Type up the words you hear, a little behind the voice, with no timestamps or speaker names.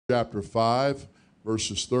chapter 5,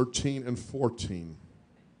 verses 13 and 14.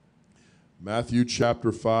 Matthew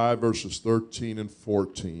chapter 5, verses 13 and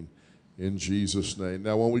 14, in Jesus' name.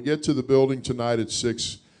 Now, when we get to the building tonight at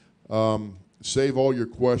 6, save all your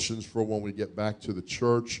questions for when we get back to the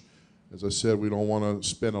church. As I said, we don't want to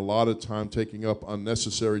spend a lot of time taking up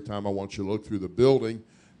unnecessary time. I want you to look through the building,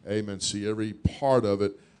 amen, see every part of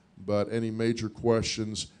it. But any major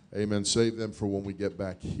questions, amen, save them for when we get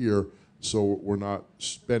back here, so we're not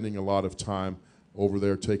spending a lot of time over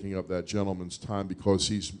there taking up that gentleman's time, because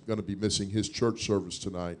he's going to be missing his church service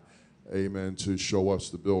tonight, amen, to show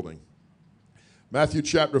us the building. Matthew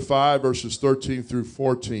chapter 5, verses 13 through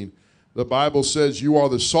 14. The Bible says, "You are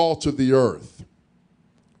the salt of the earth.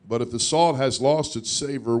 But if the salt has lost its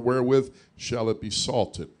savor, wherewith shall it be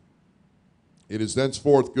salted? It is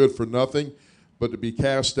thenceforth good for nothing, but to be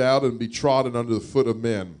cast out and be trodden under the foot of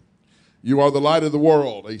men. You are the light of the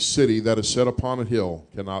world. A city that is set upon a hill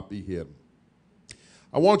cannot be hid."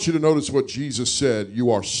 I want you to notice what Jesus said.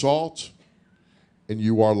 You are salt and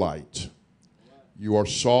you are light. You are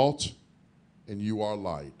salt and you are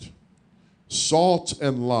light. Salt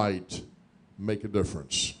and light make a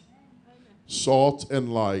difference. Salt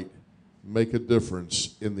and light make a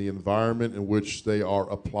difference in the environment in which they are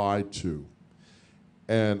applied to.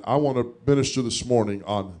 And I want to minister this morning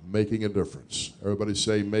on making a difference. Everybody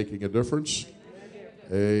say, making a difference.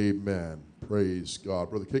 Amen. Praise God.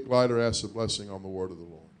 Brother Kicklighter, ask a blessing on the word of the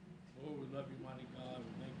Lord. Lord, we love you, mighty God.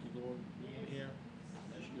 We thank you, Lord, for being here.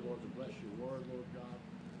 Ask you, Lord, to bless your word, Lord God.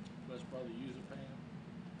 Bless Brother Uzupan.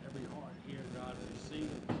 Every heart here, God, receive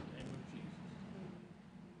it in the name of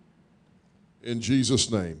Jesus. In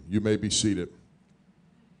Jesus' name, you may be seated.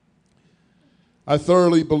 I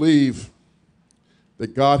thoroughly believe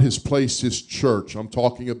that God has placed his church, I'm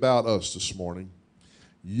talking about us this morning,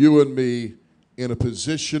 you and me, in a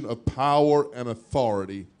position of power and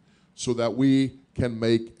authority so that we can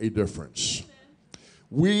make a difference.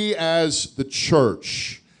 We as the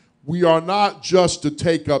church, we are not just to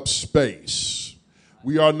take up space.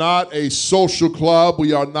 We are not a social club.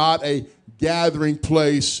 We are not a gathering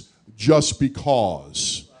place just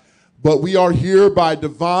because. But we are here by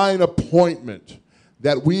divine appointment,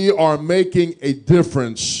 that we are making a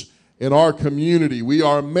difference in our community. We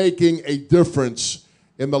are making a difference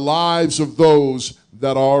in the lives of those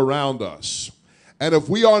that are around us. And if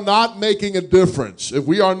we are not making a difference, if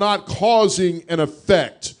we are not causing an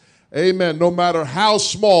effect, amen, no matter how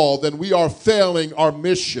small, then we are failing our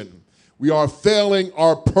mission. We are failing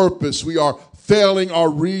our purpose. We are failing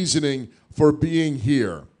our reasoning for being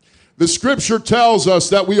here. The scripture tells us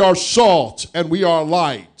that we are salt and we are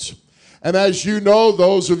light. And as you know,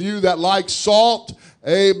 those of you that like salt,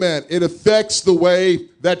 amen, it affects the way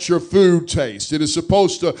that your food tastes. It is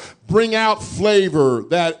supposed to bring out flavor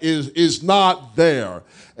that is not there.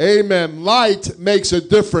 Amen. Light makes a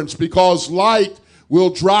difference because light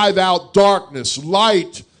will drive out darkness.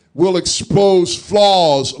 Light will expose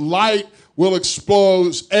flaws. Light will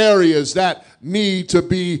expose areas that need to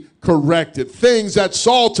be corrected. Things that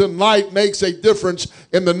salt and light makes a difference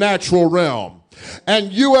in the natural realm.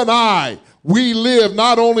 And you and I, we live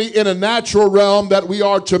not only in a natural realm that we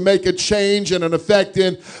are to make a change and an effect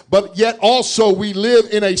in, but yet also we live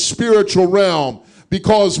in a spiritual realm,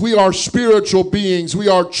 because we are spiritual beings. We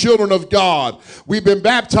are children of God. We've been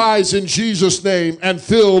baptized in Jesus' name and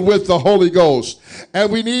filled with the Holy Ghost. And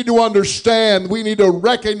we need to understand, we need to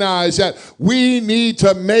recognize that we need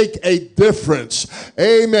to make a difference,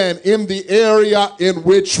 amen, in the area in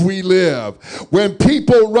which we live. When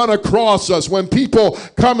people run across us, when people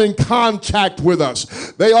come in contact with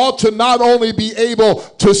us, they ought to not only be able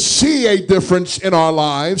to see a difference in our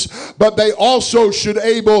lives, but they also should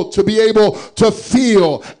be able to feel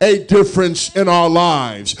a difference in our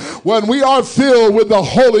lives. When we are filled with the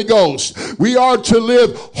Holy Ghost, we are to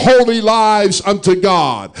live holy lives unto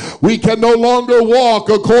God. We can no longer walk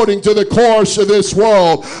according to the course of this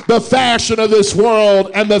world, the fashion of this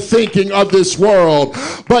world, and the thinking of this world.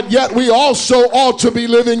 But yet we also ought to be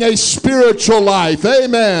living a spiritual life.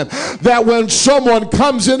 Amen. That when someone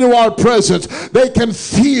comes into our presence, they can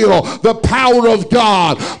feel the power of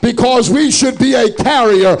God, because we should be a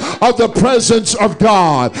carrier of the presence of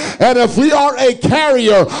God. And if we are a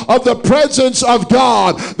carrier of the presence of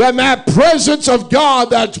God, then that presence of God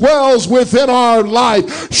that dwells within our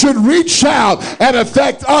life should reach out and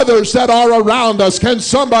affect others that are around us. Can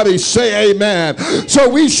somebody say amen? So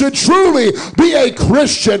we should truly be a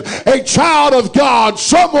Christian, a child of God,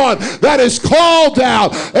 someone that is called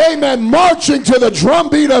out, amen, marching to the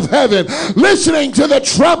drumbeat of heaven, listening to the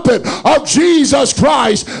trumpet of Jesus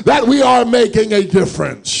Christ, that we are making a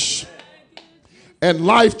difference. And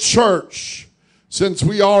Life Church since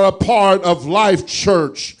we are a part of Life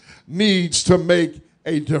Church, needs to make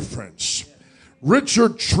a difference.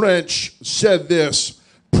 Richard Trench said this: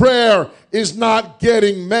 prayer is not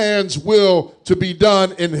getting man's will to be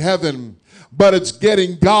done in heaven, but it's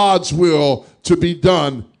getting God's will to be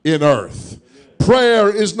done in earth. Prayer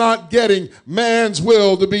is not getting man's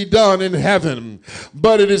will to be done in heaven,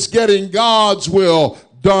 but it is getting God's will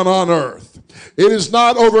done on earth. It is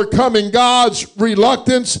not overcoming God's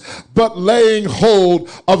reluctance, but laying hold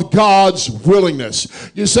of God's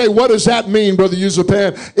willingness. You say, what does that mean, Brother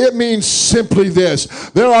Uzupan? It means simply this.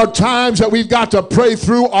 There are times that we've got to pray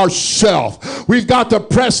through ourselves. We've got to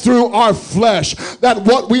press through our flesh, that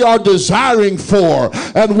what we are desiring for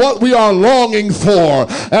and what we are longing for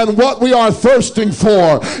and what we are thirsting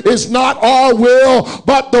for is not our will,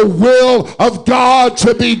 but the will of God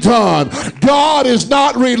to be done. God is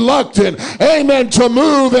not reluctant, amen, to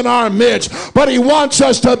move in our midst, but he wants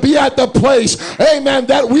us to be at the place, amen,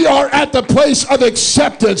 that we are at the place of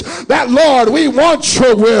acceptance, that Lord, we want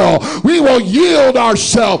your will. We will yield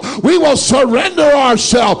ourselves. We will surrender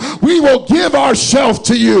ourselves. We will give ourselves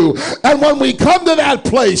to you. And when we come to that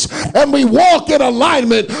place and we walk in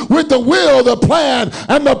alignment with the will, the plan,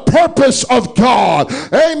 and the purpose of God,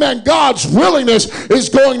 amen, God's willingness is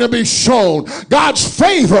going to be shown. God's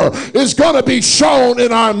favor is going to be shown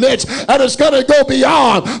in our midst, and it's going to go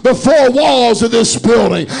beyond the four walls of this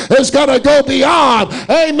building. It's going to go beyond,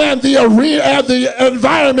 amen, the arena, the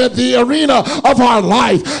environment, the arena of our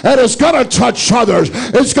life, and it's going to touch others.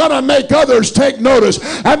 It's going to make others take notice,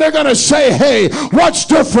 and they're going to say, hey, what's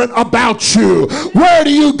different about you? Where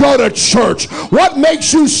do you go to church? What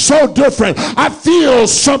makes you so different? I feel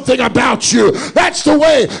something about you. That's the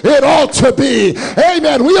way it ought to be.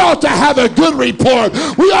 Amen. We ought to have a good report.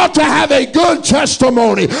 We ought to have a good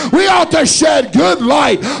testimony. We ought to shed good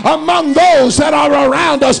light among those that are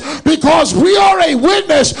around us, because we are a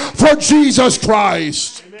witness for Jesus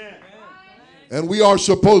Christ. Amen. And we are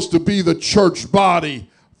supposed to be the church body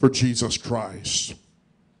for Jesus Christ.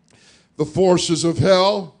 The forces of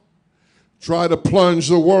hell try to plunge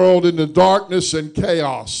the world into darkness and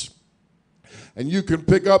chaos. And you can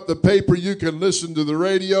pick up the paper, you can listen to the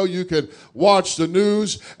radio, you can watch the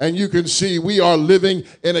news, and you can see we are living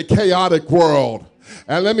in a chaotic world.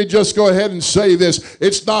 And let me just go ahead and say this.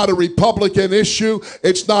 It's not a Republican issue.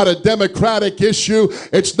 It's not a Democratic issue.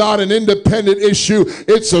 It's not an independent issue.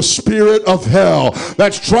 It's a spirit of hell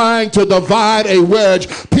that's trying to divide a wedge,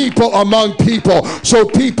 people among people, so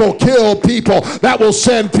people kill people that will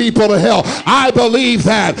send people to hell. I believe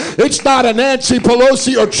that. It's not a Nancy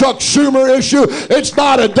Pelosi or Chuck Schumer issue. It's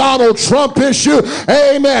not a Donald Trump issue.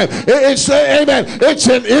 Amen. It's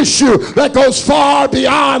an issue that goes far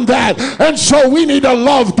beyond that. And so we need to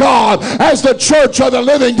love God as the church of the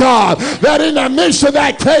living God, that in the midst of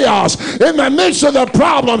that chaos, in the midst of the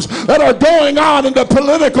problems that are going on in the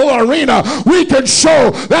political arena, we can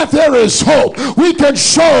show that there is hope. We can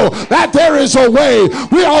show that there is a way.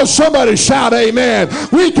 Somebody shout amen.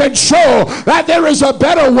 We can show that there is a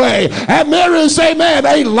better way, and there is, amen,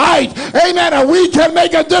 a light, amen, and we can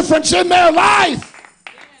make a difference in their life.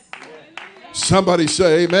 Somebody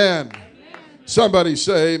say amen. Somebody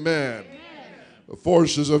say amen. The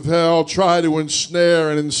forces of hell try to ensnare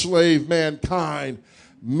and enslave mankind,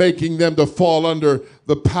 making them to fall under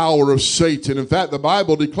the power of Satan. In fact, the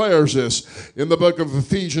Bible declares this in the book of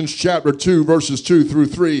Ephesians chapter 2, verses 2 through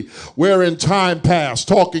 3, where in time past,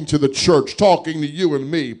 talking to the church, talking to you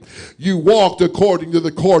and me, you walked according to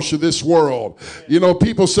the course of this world. You know,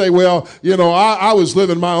 people say, well, you know, I was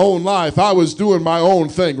living my own life. I was doing my own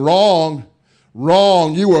thing. Wrong.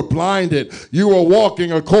 Wrong. You were blinded. You were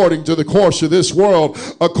walking according to the course of this world,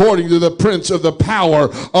 according to the prince of the power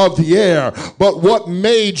of the air. But what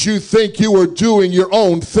made you think you were doing your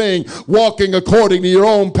own thing, walking according to your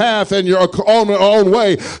own path and your own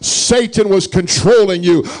way? Satan was controlling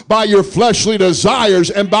you by your fleshly desires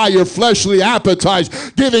and by your fleshly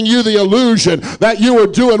appetites, giving you the illusion that you were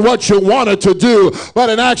doing what you wanted to do. But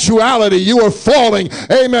in actuality, you were falling,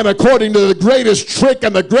 amen, according to the greatest trick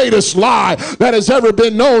and the greatest lie that has ever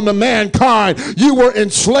been known to mankind. You were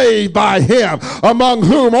enslaved by him, among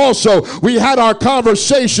whom also we had our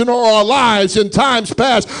conversation or our lives in times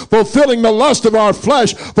past, fulfilling the lust of our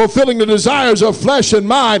flesh, fulfilling the desires of flesh and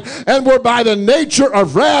mind, and were by the nature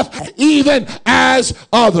of wrath, even as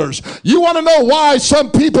others. You want to know why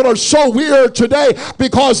some people are so weird today?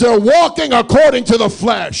 Because they're walking according to the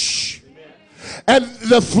flesh. And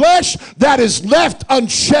the flesh that is left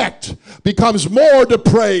unchecked becomes more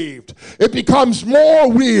depraved. It becomes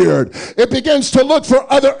more weird. It begins to look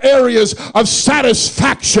for other areas of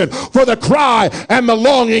satisfaction for the cry and the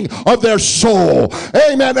longing of their soul.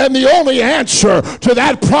 Amen. And the only answer to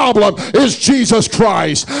that problem is Jesus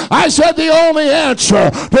Christ. I said the only answer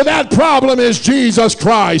to that problem is Jesus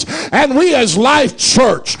Christ. And we as Life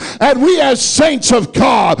Church and we as saints of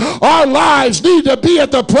God, our lives need to be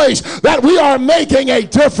at the place that we are making a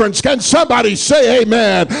difference. Can somebody say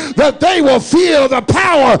amen? That they will feel the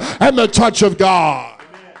power and the touch of God.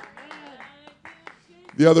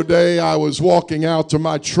 The other day I was walking out to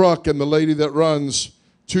my truck, and the lady that runs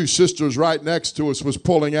Two Sisters right next to us was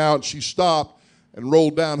pulling out. She stopped and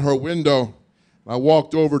rolled down her window. I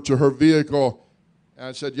walked over to her vehicle and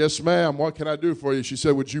I said, "Yes, ma'am, what can I do for you?" She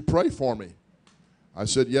said, "Would you pray for me?" I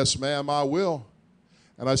said, "Yes, ma'am, I will."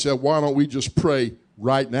 And I said, "Why don't we just pray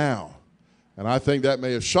right now?" And I think that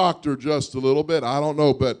may have shocked her just a little bit. I don't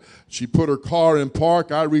know, but she put her car in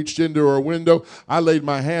park. I reached into her window. I laid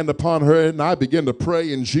my hand upon her head, and I began to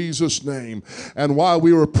pray in Jesus' name. And while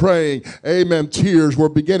we were praying, amen, tears were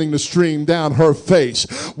beginning to stream down her face.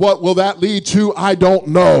 What will that lead to? I don't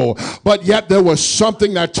know. But yet there was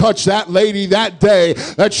something that touched that lady that day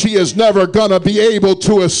that she is never going to be able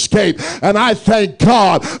to escape. And I thank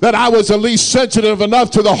God that I was at least sensitive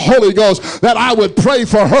enough to the Holy Ghost that I would pray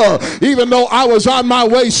for her, even though I was on my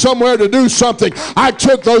way somewhere to do something. I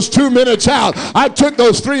took those 2 minutes out. I took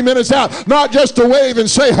those 3 minutes out, not just to wave and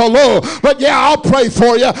say hello, but yeah, I'll pray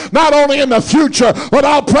for you, not only in the future, but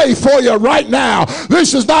I'll pray for you right now.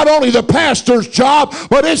 This is not only the pastor's job,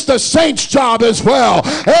 but it's the saint's job as well.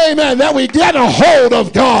 Amen. That we get a hold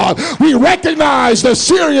of God. We recognize the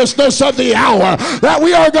seriousness of the hour, that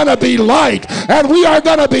we are going to be light, and we are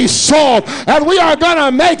going to be salt, and we are going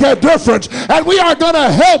to make a difference, and we are going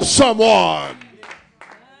to help someone.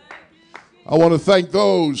 I want to thank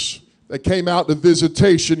those that came out to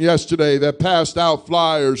visitation yesterday, that passed out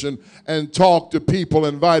flyers and talked to people,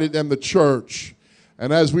 invited them to church.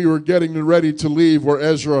 And as we were getting ready to leave, where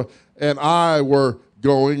Ezra and I were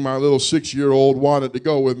going, my little 6-year-old wanted to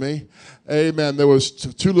go with me. Amen. There was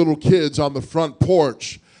two little kids on the front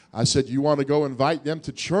porch. I said, "You want to go invite them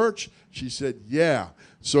to church?" She said, "Yeah."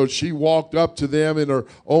 So she walked up to them in her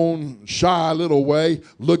own shy little way,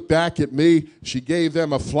 looked back at me. She gave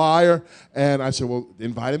them a flyer, and I said, "Well,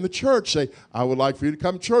 invite them to church. Say, I would like for you to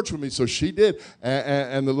come to church with me." So she did,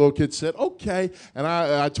 and the little kid said, "Okay." And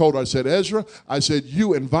I told her, I said, "Ezra," I said,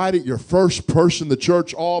 "you invited your first person to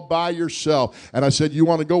church all by yourself." And I said, "You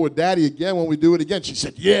want to go with Daddy again when we do it again?" She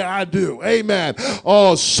said, "Yeah, I do." Amen.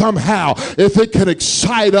 Oh, somehow, if it can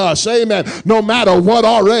excite us, amen, no matter what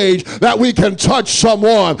our age, that we can touch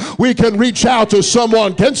someone. We can reach out to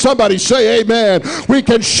someone. Can somebody say amen? We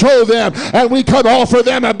can show them, and we can offer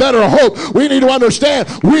them a better hope. We need to understand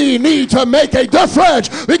we need to make a difference,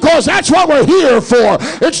 because that's what we're here for.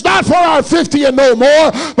 It's not for our 50 and no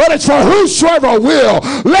more, but it's for whosoever will.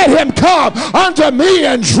 Let him come unto me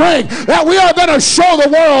and drink. That we are going to show the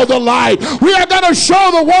world the light. We are going to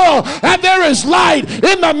show the world that there is light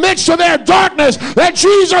in the midst of their darkness, that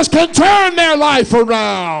Jesus can turn their life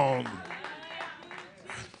around.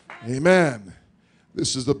 Amen.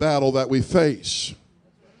 This is the battle that we face.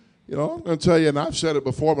 You know, I'm going to tell you, and I've said it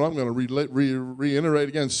before, but I'm going to reiterate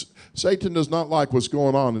again. Satan does not like what's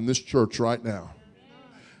going on in this church right now.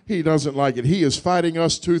 He doesn't like it. He is fighting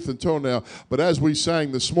us tooth and toenail. But as we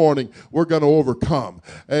sang this morning, we're going to overcome.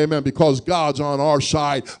 Amen. Because God's on our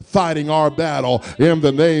side fighting our battle in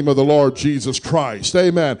the name of the Lord Jesus Christ.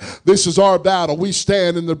 Amen. This is our battle. We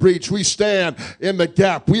stand in the breach. We stand in the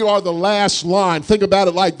gap. We are the last line. Think about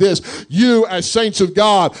it like this. You as saints of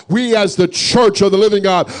God, we as the church of the living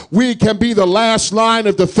God, we can be the last line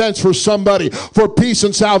of defense for somebody, for peace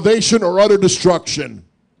and salvation or utter destruction.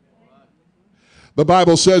 The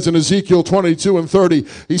Bible says in Ezekiel 22:30,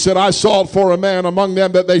 he said, "I sought for a man among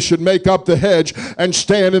them that they should make up the hedge and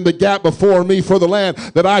stand in the gap before me for the land,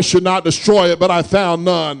 that I should not destroy it, but I found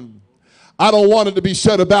none." I don't want it to be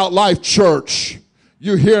said about Life Church.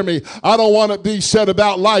 You hear me? I don't want it to be said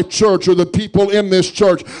about Life Church or the people in this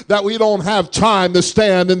church that we don't have time to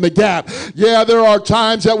stand in the gap. Yeah, there are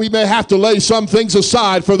times that we may have to lay some things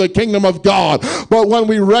aside for the kingdom of God. But when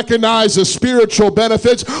we recognize the spiritual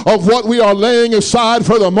benefits of what we are laying aside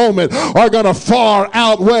for the moment are going to far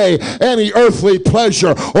outweigh any earthly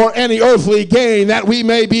pleasure or any earthly gain that we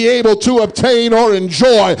may be able to obtain or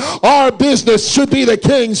enjoy. Our business should be the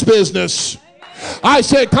King's business. I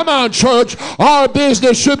said, come on, church. Our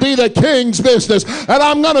business should be the King's business. And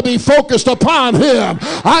I'm going to be focused upon him.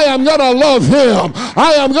 I am going to love him.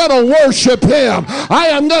 I am going to worship him. I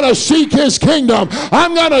am going to seek his kingdom.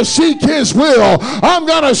 I'm going to seek his will. I'm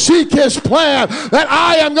going to seek his plan. That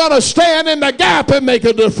I am going to stand in the gap and make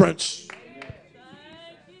a difference.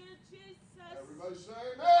 Everybody say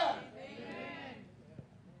amen.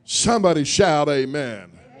 Somebody shout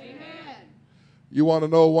amen. You want to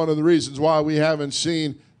know one of the reasons why we haven't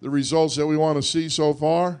seen the results that we want to see so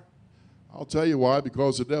far? I'll tell you why,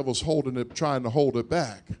 because the devil's trying to hold it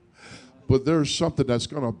back. But there's something that's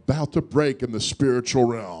about to break in the spiritual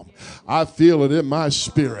realm. I feel it in my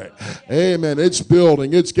spirit. Amen. It's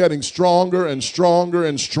building. It's getting stronger and stronger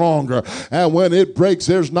and stronger. And when it breaks,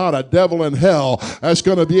 there's not a devil in hell that's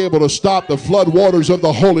going to be able to stop the flood waters of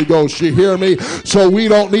the Holy Ghost. You hear me? So we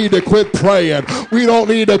don't need to quit praying. We don't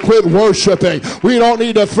need to quit worshiping. We don't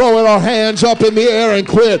need to throw our hands up in the air and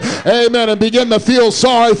quit. Amen. And begin to feel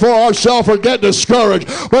sorry for ourselves or get discouraged.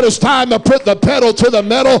 But it's time to put the pedal to the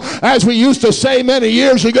metal, as we used to say many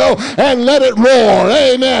years ago, and let it roar.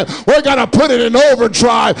 Amen. We're going to put it in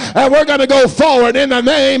overdrive, and we're going to go forward in the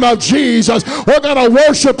name of Jesus. We're going to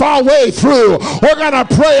worship our way through. We're going to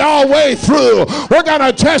pray our way through. We're going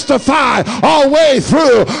to testify our way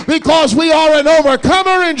through, because we are an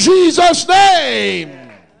overcomer in Jesus' name.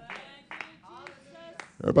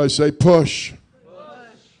 Everybody say push.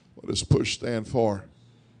 What does push stand for?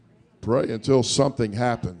 Pray until something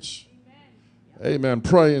happens. Amen.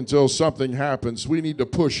 Pray until something happens. We need to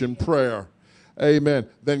push in prayer. Amen.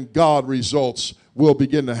 Then God results will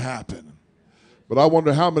begin to happen. But I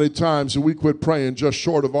wonder how many times we quit praying just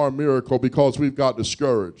short of our miracle because we've got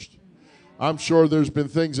discouraged. I'm sure there's been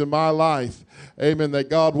things in my life, amen, that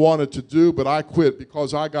God wanted to do, but I quit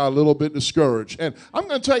because I got a little bit discouraged. And I'm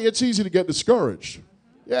going to tell you, it's easy to get discouraged.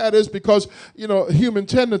 Yeah, it is, because, human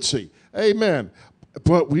tendency. Amen.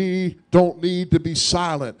 But we don't need to be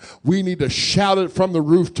silent. We need to shout it from the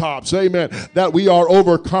rooftops, amen, that we are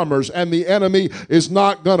overcomers and the enemy is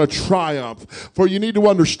not going to triumph. For you need to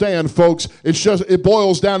understand, folks, it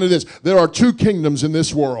boils down to this. There are two kingdoms in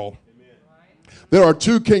this world. There are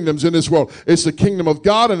two kingdoms in this world. It's the kingdom of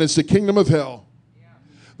God and it's the kingdom of hell.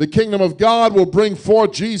 The kingdom of God will bring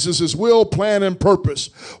forth Jesus' will, plan, and purpose.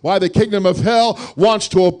 Why the kingdom of hell wants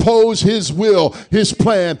to oppose his will, his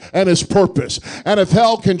plan, and his purpose. And if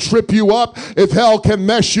hell can trip you up, if hell can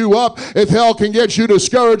mess you up, if hell can get you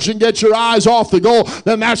discouraged and get your eyes off the goal,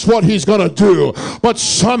 then that's what he's going to do. But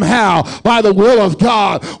somehow, by the will of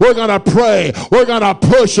God, we're going to pray. We're going to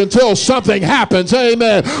push until something happens.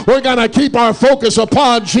 Amen. We're going to keep our focus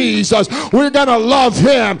upon Jesus. We're going to love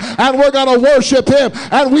him, and we're going to worship him,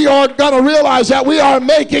 and we are going to realize that we are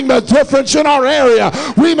making the difference in our area.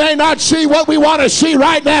 We may not see what we want to see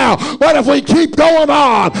right now, but if we keep going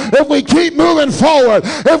on, if we keep moving forward,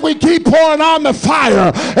 if we keep pouring on the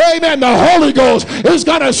fire, amen, the Holy Ghost is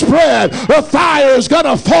going to spread, the fire is going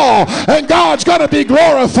to fall, and God's going to be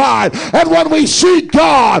glorified. And when we seek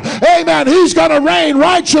God, amen, he's going to rain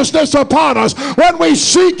righteousness upon us. When we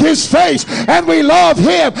seek his face and we love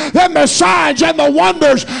him, then the signs and the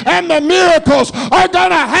wonders and the miracles are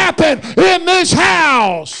going to happen in this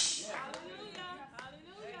house.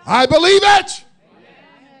 I believe it.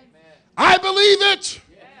 I believe it.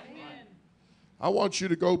 I want you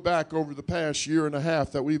to go back over the past year and a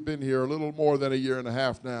half that we've been here, a little more than a year and a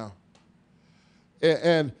half now.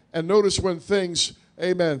 And notice when things,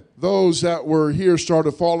 amen, those that were here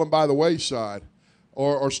started falling by the wayside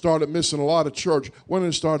or started missing a lot of church. When did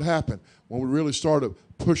it start happening? When we really started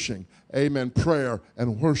pushing, amen, prayer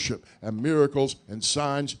and worship and miracles and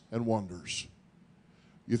signs and wonders.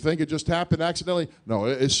 You think it just happened accidentally? No,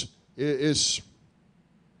 it's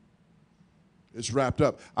wrapped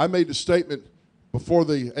up. I made the statement before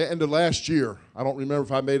the end of last year. I don't remember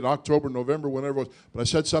if I made it October, November, whenever it was, but I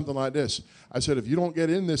said something like this. I said, if you don't get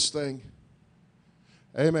in this thing,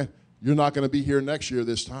 amen, you're not going to be here next year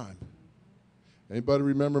this time. Anybody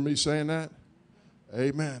remember me saying that?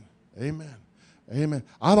 Amen. Amen. Amen.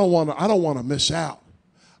 I don't want to miss out.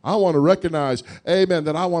 I want to recognize, amen,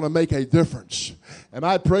 that I want to make a difference. And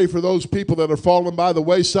I pray for those people that are falling by the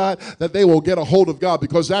wayside that they will get a hold of God,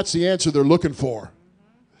 because that's the answer they're looking for.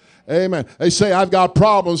 Amen. They say, I've got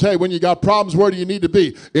problems. Hey, when you got problems, where do you need to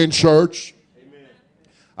be? In church. Amen.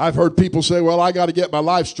 I've heard people say, well, I got to get my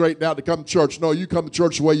life straightened out to come to church. No, you come to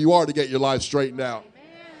church the way you are to get your life straightened out.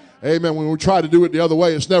 Amen. Amen. When we try to do it the other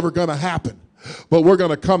way, it's never going to happen. But we're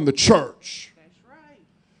going to come to church. That's right.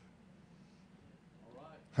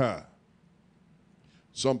 All right. Huh.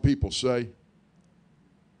 Some people say,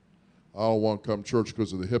 I don't want to come to church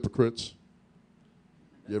because of the hypocrites.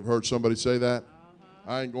 You ever heard somebody say that?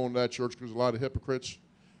 I ain't going to that church because there's a lot of hypocrites.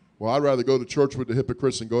 Well, I'd rather go to church with the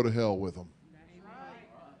hypocrites than go to hell with them.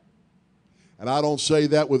 And I don't say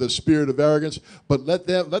that with a spirit of arrogance, but let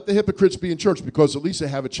the hypocrites be in church because at least they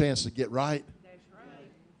have a chance to get right.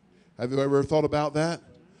 Have you ever thought about that?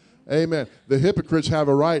 Amen. The hypocrites have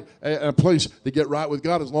a right and a place to get right with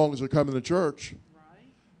God as long as they're coming to church.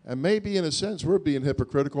 And maybe in a sense we're being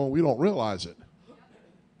hypocritical and we don't realize it.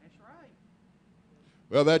 That's right.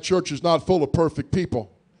 Well, that church is not full of perfect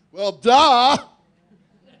people. Well, duh.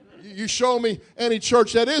 You show me any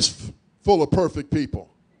church that is full of perfect people.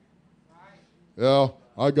 Yeah,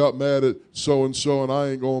 I got mad at so-and-so and I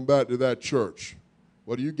ain't going back to that church.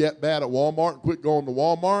 Well, do you get mad at Walmart and quit going to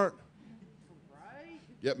Walmart?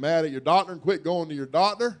 Get mad at your doctor and quit going to your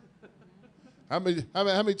doctor? How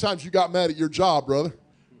many times you got mad at your job, brother?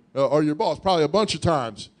 Or your boss? Probably a bunch of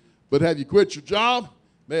times. But have you quit your job?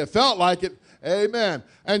 May have felt like it. Amen.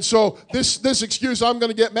 And so this excuse, I'm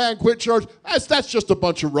going to get mad and quit church, that's just a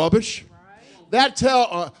bunch of rubbish. That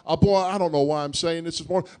boy, I don't know why I'm saying this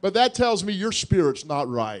morning, but that tells me your spirit's not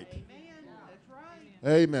right. Amen. That's right.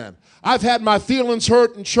 Amen. I've had my feelings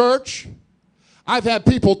hurt in church. I've had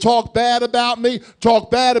people talk bad about me, talk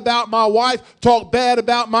bad about my wife, talk bad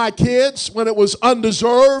about my kids when it was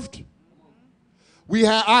undeserved.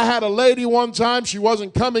 I had a lady one time, she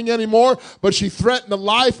wasn't coming anymore, but she threatened the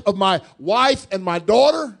life of my wife and my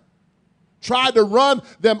daughter, tried to run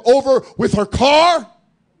them over with her car.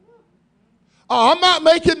 Oh, I'm not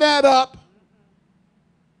making that up.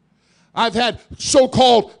 I've had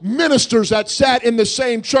so-called ministers that sat in the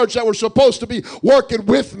same church that were supposed to be working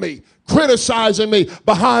with me, criticizing me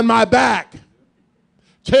behind my back,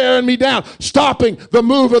 tearing me down, stopping the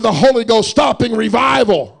move of the Holy Ghost, stopping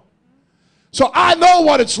revival. So I know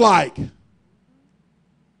what it's like.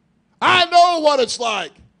 I know what it's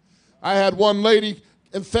like. I had one lady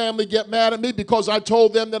and family get mad at me because I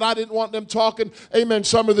told them that I didn't want them talking, amen,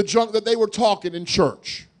 some of the junk that they were talking in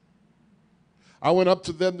church. I went up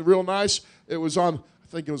to them real nice. It was on, I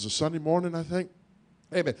think it was a Sunday morning, I think.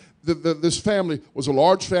 Amen. This family was a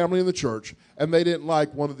large family in the church, and they didn't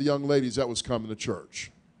like one of the young ladies that was coming to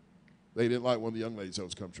church. They didn't like one of the young ladies that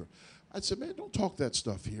was coming to church. I said, man, don't talk that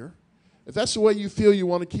stuff here. If that's the way you feel you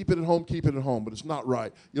want to keep it at home, keep it at home. But it's not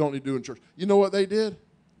right. You don't need to do it in church. You know what they did?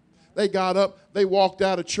 They got up. They walked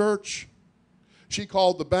out of church. She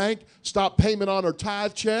called the bank, stopped payment on her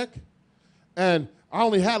tithe check. And I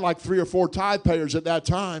only had like 3 or 4 tithe payers at that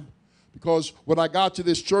time. Because when I got to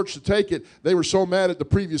this church to take it, they were so mad at the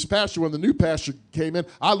previous pastor when the new pastor came in.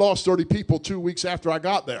 I lost 30 people 2 weeks after I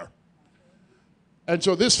got there. And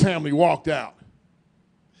so this family walked out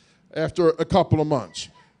after a couple of months.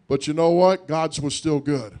 But you know what? God's was still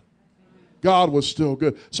good. God was still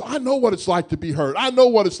good. So I know what it's like to be hurt. I know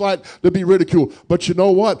what it's like to be ridiculed. But you know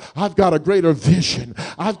what? I've got a greater vision.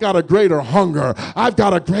 I've got a greater hunger. I've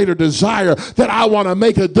got a greater desire that I want to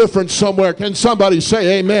make a difference somewhere. Can somebody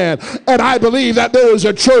say amen? And I believe that there is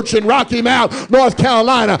a church in Rocky Mount, North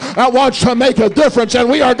Carolina that wants to make a difference, and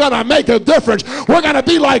we are going to make a difference. We're going to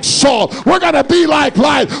be like salt. We're going to be like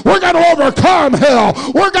light. We're going to overcome hell.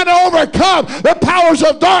 We're going to overcome the powers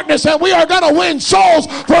of darkness, and we are going to win souls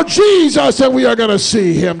for Jesus. And we are going to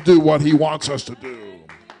see him do what he wants us to do.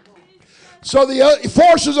 So the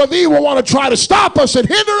forces of evil want to try to stop us and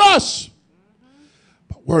hinder us.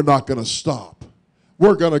 But we're not going to stop.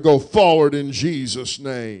 We're going to go forward in Jesus'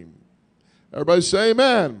 name. Everybody say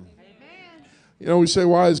amen. Amen. You know, we say,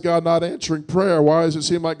 why is God not answering prayer? Why does it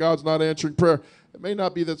seem like God's not answering prayer? It may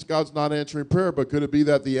not be that God's not answering prayer, but could it be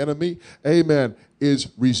that the enemy, amen, is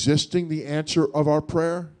resisting the answer of our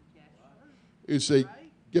prayer? You say,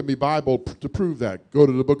 give me Bible to prove that. Go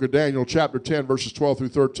to the book of Daniel, chapter 10, verses 12 through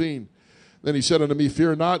 13. Then he said unto me,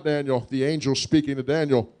 fear not, Daniel, the angel speaking to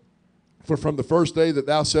Daniel, for from the first day that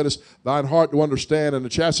thou settest thine heart to understand and to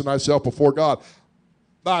chasten thyself before God,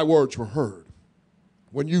 thy words were heard.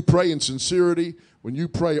 When you pray in sincerity, when you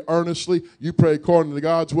pray earnestly, you pray according to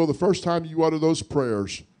God's will, the first time you utter those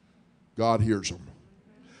prayers, God hears them.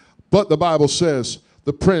 But the Bible says,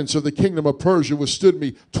 the prince of the kingdom of Persia withstood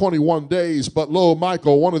me 21 days. But lo,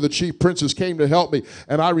 Michael, one of the chief princes, came to help me,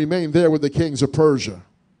 and I remained there with the kings of Persia.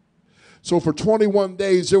 So for 21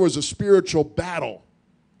 days, there was a spiritual battle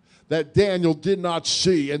that Daniel did not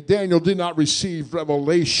see, and Daniel did not receive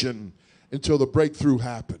revelation until the breakthrough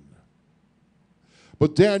happened.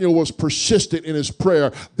 But Daniel was persistent in his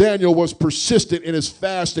prayer. Daniel was persistent in his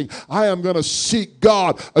fasting. I am going to seek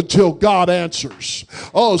God until God answers.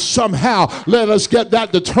 Oh, somehow let us get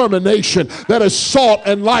that determination that as salt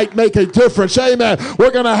and light make a difference. Amen. We're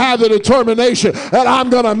going to have the determination that I'm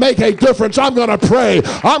going to make a difference. I'm going to pray.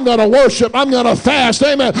 I'm going to worship. I'm going to fast.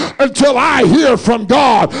 Amen. Until I hear from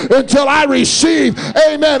God. Until I receive,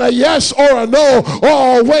 amen, a yes or a no,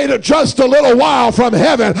 or wait just a little while from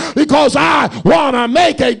heaven, because I want to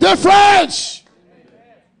make a difference.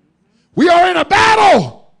 We are in a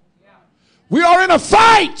battle. We are in a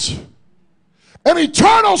fight. An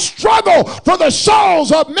eternal struggle for the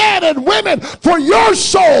souls of men and women, for your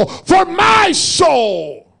soul, for my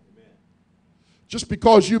soul. Just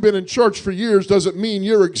because you've been in church for years doesn't mean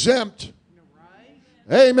you're exempt.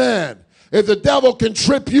 Amen. If the devil can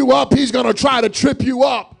trip you up, he's going to try to trip you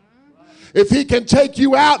up. If he can take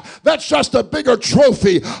you out, that's just a bigger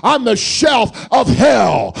trophy on the shelf of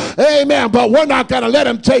hell. Amen. But we're not going to let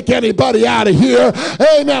him take anybody out of here.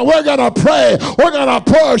 Amen. We're going to pray. We're going to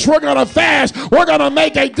push. We're going to fast. We're going to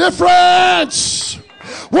make a difference.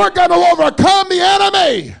 We're going to overcome the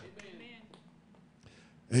enemy.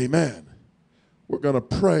 Amen. We're going to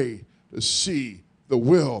pray to see the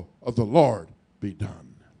will of the Lord be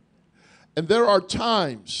done. And there are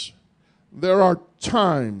times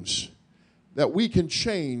that we can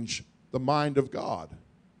change the mind of God.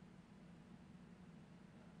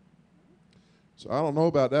 So I don't know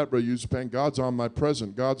about that, Brother Uzupan. God's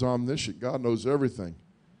omnipresent. God's omniscient. God knows everything.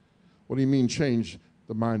 What do you mean change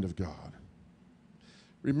the mind of God?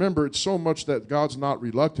 Remember, it's so much that God's not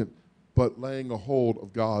reluctant, but laying a hold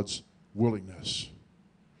of God's willingness.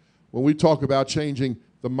 When we talk about changing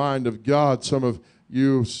the mind of God, some of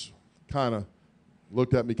you kind of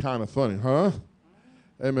looked at me kind of funny, huh?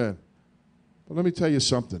 Amen. But let me tell you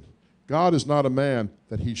something. God is not a man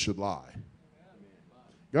that he should lie.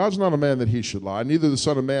 God's not a man that he should lie, neither the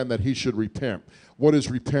Son of Man that he should repent. What is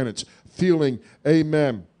repentance? Feeling,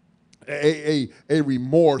 amen, a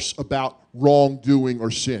remorse about wrongdoing or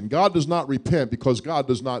sin. God does not repent because God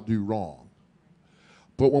does not do wrong.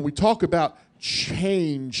 But when we talk about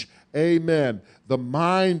change, amen, the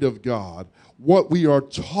mind of God, what we are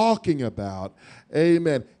talking about,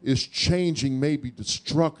 amen, is changing maybe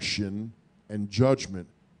destruction and judgment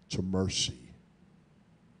to mercy.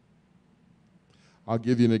 I'll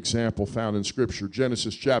give you an example found in Scripture.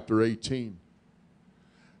 Genesis chapter 18.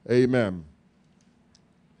 Amen.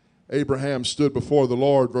 Abraham stood before the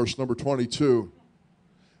Lord, verse number 22.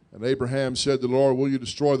 And Abraham said to the Lord, will you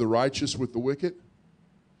destroy the righteous with the wicked?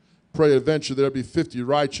 Pray adventure there be 50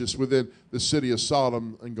 righteous within the city of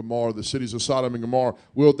Sodom and Gomorrah, the cities of Sodom and Gomorrah.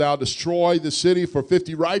 Wilt thou destroy the city for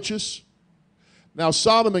 50 righteous? Now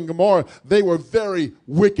Sodom and Gomorrah, they were very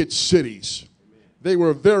wicked cities. They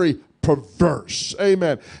were very perverse.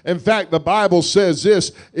 Amen. In fact, the Bible says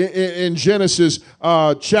this in Genesis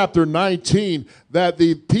chapter 19, that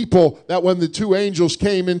the people, that when the two angels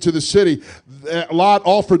came into the city, Lot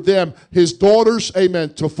offered them his daughters,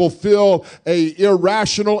 amen, to fulfill a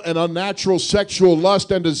irrational and unnatural sexual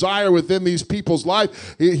lust and desire within these people's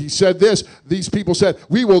life. He said this, these people said,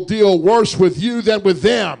 we will deal worse with you than with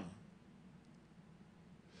them.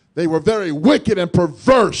 They were very wicked and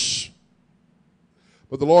perverse.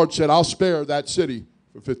 But the Lord said, I'll spare that city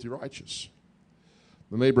for 50 righteous.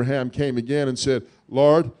 Then Abraham came again and said,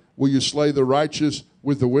 Lord, will you slay the righteous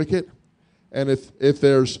with the wicked? And if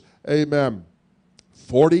there's, amen,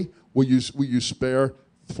 40, will you spare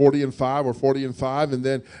 40 and 5 or 40 and 5? And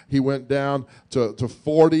then he went down to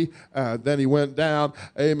 40. Then he went down,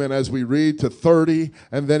 amen, as we read, to 30.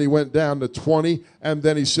 And then he went down to 20. And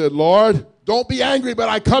then he said, Lord, don't be angry, but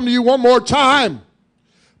I come to you one more time.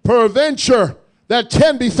 Peradventure, that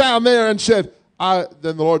 10 be found there, and said,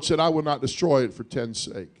 then the Lord said, I will not destroy it for 10's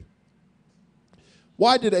sake.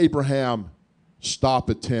 Why did Abraham stop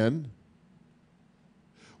at 10?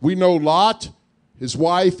 We know Lot, his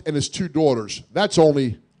wife, and his 2 daughters. That's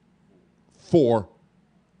only 4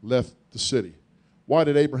 left the city. Why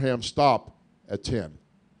did Abraham stop at 10?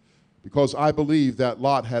 Because I believe that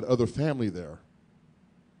Lot had other family there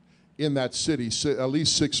in that city, at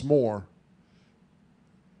least 6 more.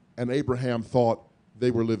 And Abraham thought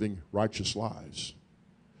they were living righteous lives.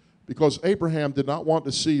 Because Abraham did not want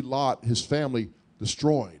to see Lot, his family,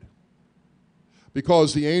 destroyed.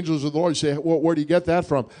 Because the angels of the Lord say, well, where do you get that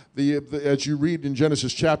from? As you read in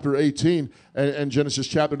Genesis chapter 18 and Genesis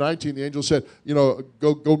chapter 19, the angel said, you know,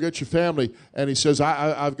 go get your family. And he says,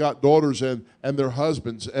 I've got daughters and their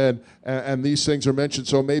husbands, and these things are mentioned.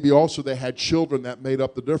 So maybe also they had children that made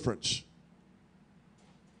up the difference.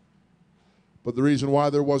 But the reason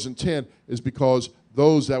why there wasn't 10 is because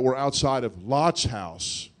those that were outside of Lot's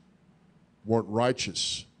house weren't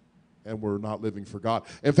righteous and were not living for God.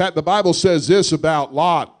 In fact, the Bible says this about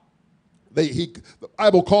Lot. The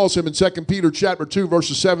Bible calls him in 2 Peter chapter 2,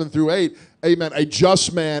 verses 7 through 8, amen, a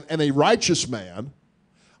just man and a righteous man.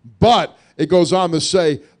 But it goes on to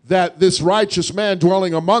say that this righteous man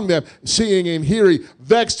dwelling among them, seeing and hearing,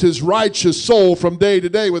 vexed his righteous soul from day to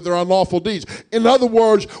day with their unlawful deeds. In other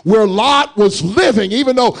words, where Lot was living,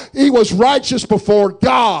 even though he was righteous before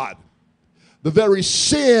God, the very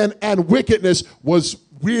sin and wickedness was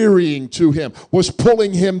wearying to him, was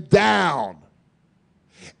pulling him down.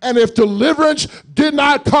 And if deliverance did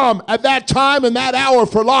not come at that time and that hour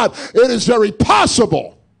for Lot, it is very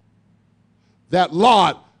possible that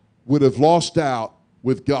Lot would have lost out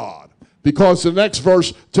with God. Because the next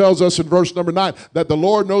verse tells us in verse number 9 that the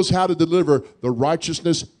Lord knows how to deliver the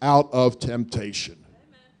righteousness out of temptation.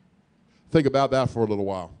 Amen. Think about that for a little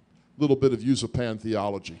while. A little bit of Uzupan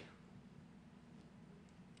theology.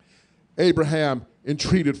 Abraham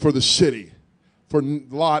entreated for the city, for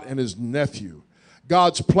Lot and his nephew.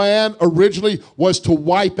 God's plan originally was to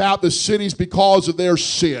wipe out the cities because of their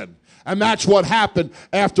sin. And that's what happened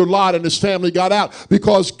after Lot and his family got out,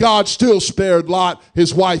 because God still spared Lot,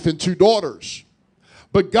 his wife, and 2 daughters.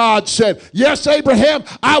 But God said, yes, Abraham,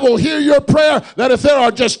 I will hear your prayer that if there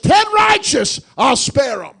are just 10 righteous, I'll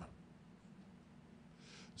spare them.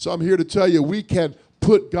 So I'm here to tell you, we can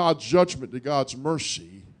put God's judgment to God's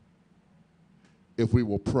mercy if we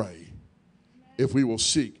will pray, if we will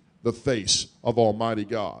seek the face of Almighty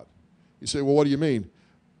God. You say, well, what do you mean?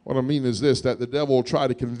 What I mean is this, that the devil will try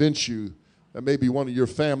to convince you that maybe one of your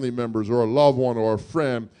family members or a loved one or a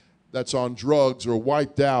friend that's on drugs or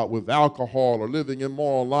wiped out with alcohol or living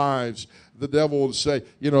immoral lives, the devil will say,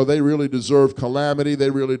 you know, they really deserve calamity. They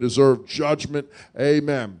really deserve judgment.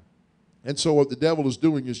 Amen. And so what the devil is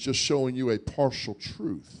doing is just showing you a partial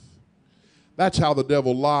truth. That's how the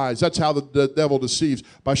devil lies. That's how the devil deceives,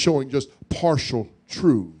 by showing just partial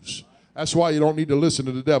truths. That's why you don't need to listen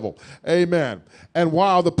to the devil. Amen. And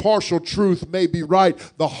while the partial truth may be right,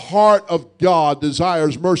 the heart of God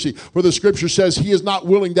desires mercy. For the scripture says he is not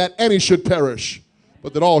willing that any should perish,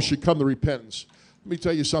 but that all should come to repentance. Let me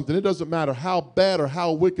tell you something. It doesn't matter how bad or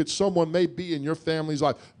how wicked someone may be in your family's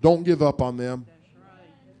life. Don't give up on them.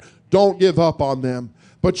 Don't give up on them.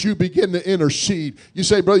 But you begin to intercede. You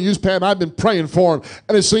say, Brother Uzupan, I've been praying for them,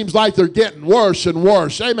 and it seems like they're getting worse and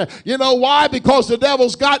worse. Amen. You know why? Because the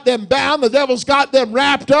devil's got them bound. The devil's got them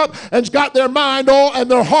wrapped up and's got their mind all and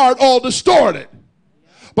their heart all distorted.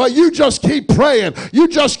 But you just keep praying. You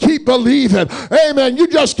just keep believing. Amen. You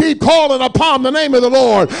just keep calling upon the name of the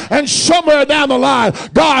Lord. And somewhere down the line,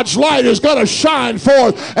 God's light is going to shine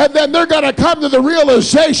forth. And then they're going to come to the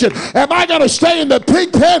realization, am I going to stay in the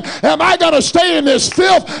pig pen? Am I going to stay in this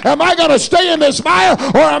filth? Am I going to stay in this mire?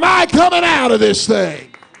 Or am I coming out of this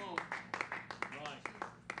thing?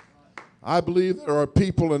 I believe there are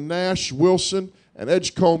people in Nash, Wilson, and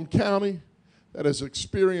Edgecombe County that has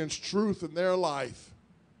experienced truth in their life,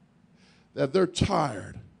 that they're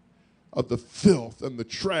tired of the filth and the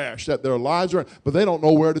trash that their lives are in, but they don't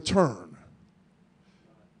know where to turn.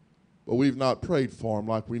 But we've not prayed for them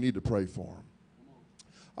like we need to pray for them.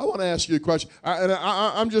 I want to ask you a question, and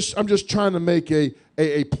I'm just trying to make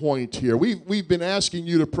a point here. We've been asking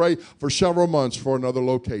you to pray for several months for another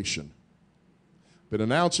location. Been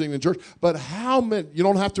announcing in church, but how many? You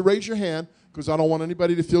don't have to raise your hand because I don't want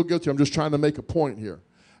anybody to feel guilty. I'm just trying to make a point here.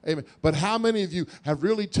 Amen. But how many of you have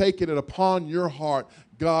really taken it upon your heart,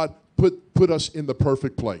 God, put us in the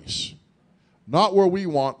perfect place? Not where we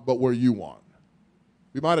want, but where you want.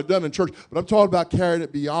 We might have done it in church, but I'm talking about carrying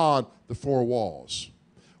it beyond the 4 walls.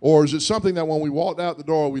 Or is it something that when we walk out the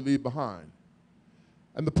door, we leave behind?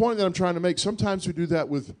 And the point that I'm trying to make, sometimes we do that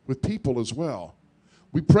with people as well.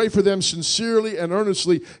 We pray for them sincerely and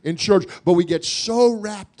earnestly in church, but we get so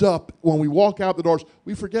wrapped up when we walk out the doors,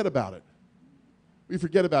 we forget about it. We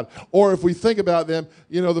forget about it. Or if we think about them,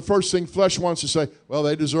 you know, the first thing flesh wants to say, well,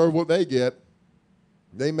 they deserve what they get.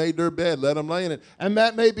 They made their bed, let them lay in it. And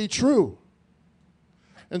that may be true.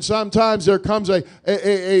 And sometimes there comes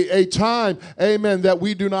a time, amen, that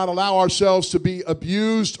we do not allow ourselves to be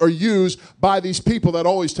abused or used by these people that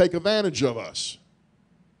always take advantage of us.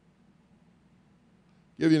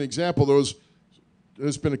 Give you an example.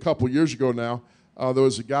 It's been a couple years ago now. There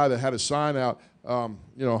was a guy that had a sign out,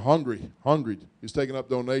 hungry. He's taking up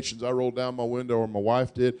donations. I rolled down my window, or my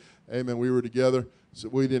wife did. Amen. We were together. So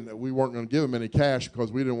we weren't going to give him any cash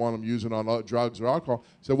because we didn't want him using on drugs or alcohol.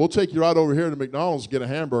 So we'll take you right over here to McDonald's, get a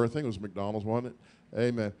hamburger. I think it was McDonald's, wasn't it?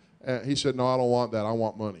 Amen. And he said, no, I don't want that. I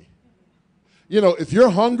want money. You know, if you're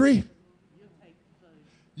hungry,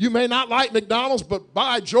 You may not like McDonald's, but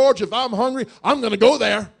by George, if I'm hungry, I'm going to go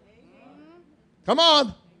there. Come on.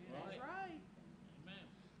 That's right.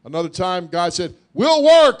 Another time, God said, we'll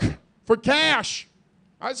work for cash.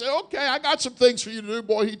 I said, okay, I got some things for you to do.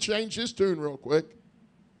 Boy, he changed his tune real quick.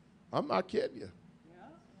 I'm not kidding you.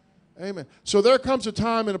 Amen. So there comes a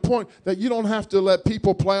time and a point that you don't have to let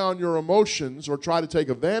people play on your emotions or try to take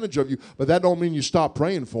advantage of you, but that don't mean you stop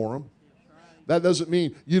praying for them. That doesn't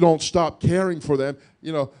mean you don't stop caring for them.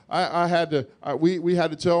 You know, we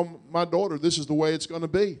had to tell my daughter this is the way it's going to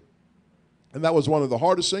be. And that was one of the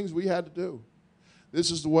hardest things we had to do. This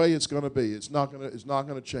is the way it's going to be. It's not going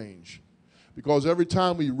to change. Because every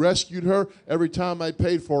time we rescued her, every time I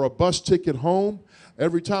paid for a bus ticket home,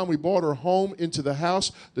 every time we brought her home into the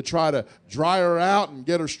house to try to dry her out and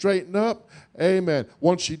get her straightened up, amen.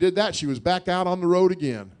 Once she did that, she was back out on the road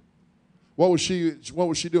again. What was she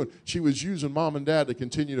doing? She was using mom and dad to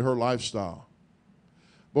continue her lifestyle.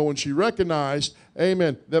 But when she recognized,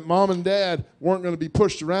 amen, that mom and dad weren't going to be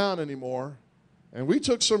pushed around anymore, and we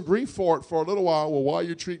took some grief for it for a little while. Well, why are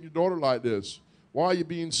you treating your daughter like this? Why are you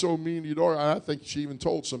being so mean to your daughter? I think she even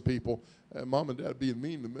told some people, mom and dad being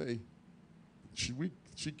mean to me.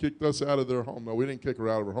 She kicked us out of their home. No, we didn't kick her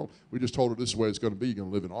out of her home. We just told her this is the way it's going to be. You're going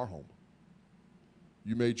to live in our home.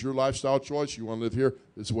 You made your lifestyle choice. You want to live here.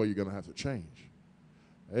 This is the way you're going to have to change.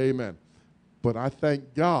 Amen. But I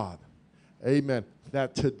thank God, amen,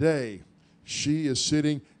 that today she is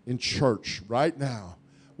sitting in church right now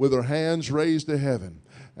with her hands raised to heaven.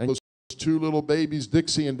 And those two little babies,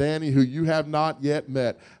 Dixie and Danny, who you have not yet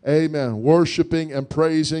met, amen, worshiping and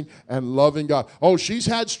praising and loving God. Oh, she's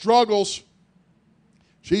had struggles.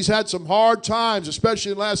 She's had some hard times,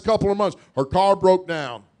 especially in the last couple of months. Her car broke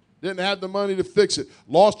down. Didn't have the money to fix it.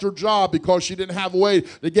 Lost her job because she didn't have a way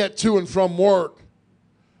to get to and from work.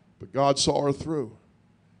 But God saw her through.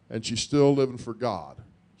 And she's still living for God.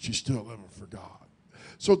 She's still living for God.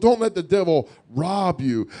 So don't let the devil rob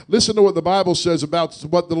you. Listen to what the Bible says about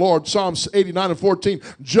what the Lord, Psalms 89:14.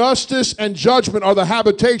 Justice and judgment are the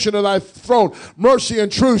habitation of thy throne. Mercy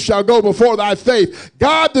and truth shall go before thy faith.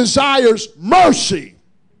 God desires mercy.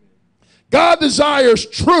 God desires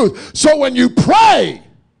truth. So when you pray,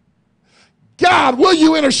 God, will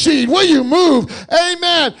you intercede? Will you move?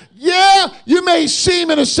 Amen. Yeah, you may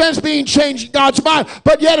seem in a sense being changing God's mind,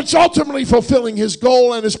 but yet it's ultimately fulfilling his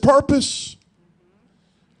goal and his purpose.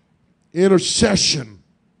 Intercession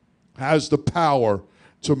has the power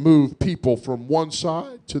to move people from one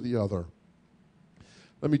side to the other.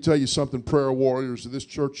 Let me tell you something, prayer warriors of this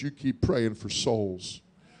church, you keep praying for souls.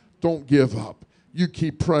 Don't give up. You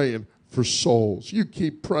keep praying for souls. You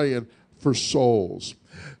keep praying for souls.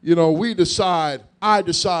 You know, we decide, I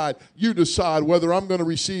decide, you decide whether I'm going to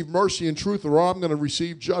receive mercy and truth or I'm going to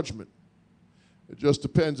receive judgment. It just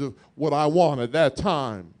depends on what I want at that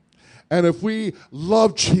time. And if we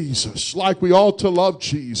love Jesus like we ought to love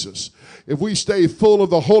Jesus, if we stay full of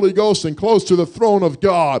the Holy Ghost and close to the throne of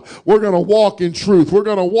God, we're going to walk in truth, we're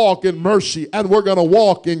going to walk in mercy, and we're going to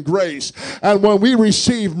walk in grace. And when we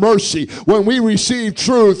receive mercy, when we receive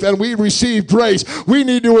truth, and we receive grace, we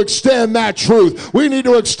need to extend that truth, we need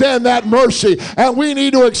to extend that mercy, and we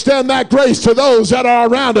need to extend that grace to those that are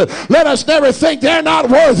around us. Let us never think they're not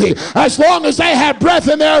worthy. As long as they have breath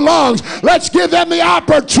in their lungs, let's give them the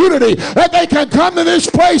opportunity that they can come to this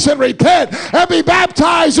place and repent and be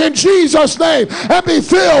baptized in Jesus' name and be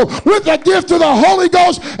filled with the gift of the Holy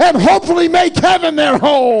Ghost and hopefully make heaven their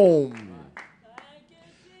home.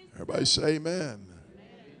 Everybody say amen.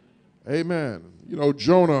 Amen. You know,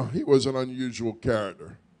 Jonah, he was an unusual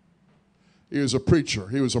character. He was a preacher.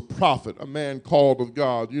 He was a prophet, a man called of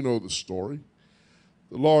God. You know the story.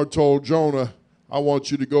 The Lord told Jonah, I want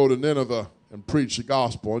you to go to Nineveh and preach the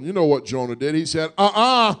gospel. And you know what Jonah did? He said,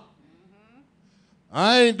 I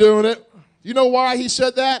ain't doing it. You know why he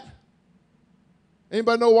said that?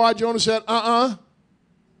 Anybody know why Jonah said, I'll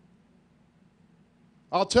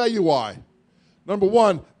tell you why. Number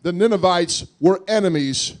one, the Ninevites were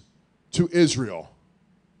enemies to Israel.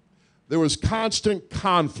 There was constant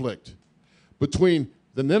conflict between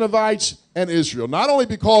the Ninevites and Israel. Not only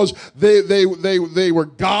because they were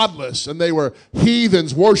godless and they were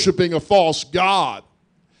heathens worshiping a false god,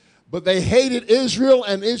 but they hated Israel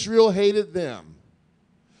and Israel hated them.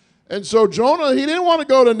 And so Jonah, he didn't want to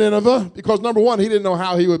go to Nineveh because, number one, he didn't know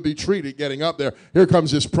how he would be treated getting up there. Here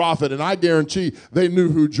comes this prophet, and I guarantee they knew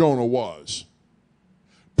who Jonah was.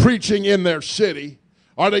 Preaching in their city.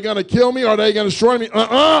 Are they going to kill me? Are they going to destroy me?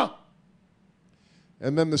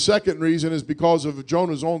 And then the second reason is because of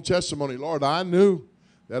Jonah's own testimony. Lord, I knew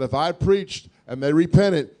that if I preached and they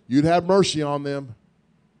repented, you'd have mercy on them.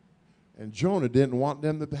 And Jonah didn't want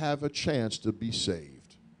them to have a chance to be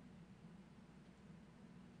saved.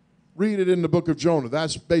 Read it in the book of Jonah.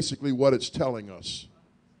 That's basically what it's telling us.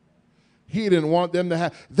 He didn't want them to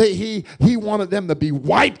have, he wanted them to be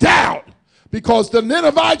wiped out because the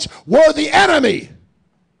Ninevites were the enemy.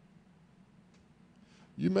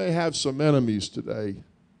 You may have some enemies today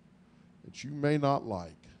that you may not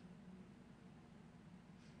like.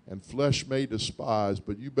 And flesh may despise,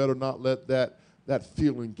 but you better not let that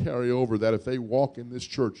feeling carry over that if they walk in this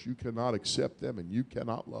church, you cannot accept them and you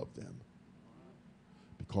cannot love them.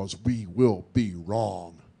 Because we will be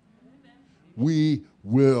wrong. We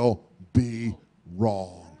will be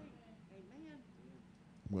wrong.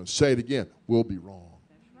 I'm going to say it again. We'll be wrong.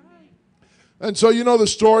 And so you know the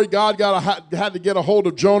story. God had to get a hold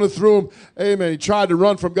of Jonah through him. Amen. He tried to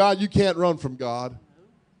run from God. You can't run from God.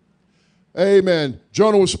 Amen.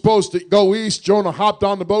 Jonah was supposed to go east. Jonah hopped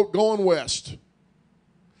on the boat going west.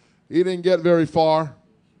 He didn't get very far.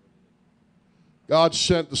 God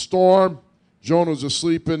sent the storm. Jonah was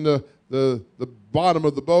asleep in the bottom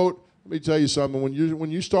of the boat. Let me tell you something.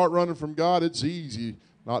 When you start running from God, it's easy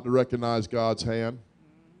not to recognize God's hand.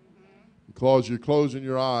 Because you're closing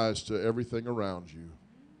your eyes to everything around you.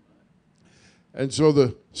 And so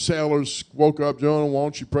the sailors woke up Jonah, why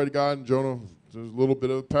don't you pray to God? And Jonah, there's a little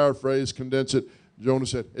bit of a paraphrase, condense it. Jonah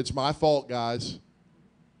said, it's my fault, guys.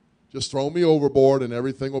 Just throw me overboard and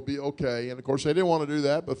everything will be okay. And, of course, they didn't want to do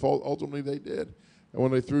that, but ultimately they did. And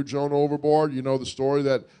when they threw Jonah overboard, you know the story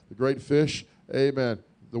that the great fish, amen,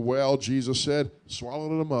 the whale, Jesus said,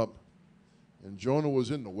 swallowed him up. And Jonah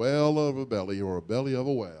was in the whale of a belly or a belly of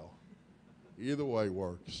a whale. Either way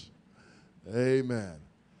works. Amen.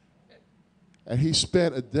 And he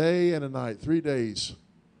spent a day and a night, 3 days,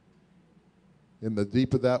 in the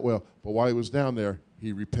deep of that well. But while he was down there,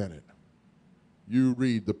 he repented. You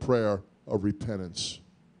read the prayer of repentance.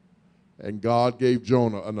 And God gave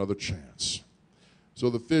Jonah another chance. So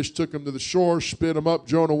the fish took him to the shore, spit him up.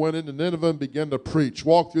 Jonah went into Nineveh and began to preach.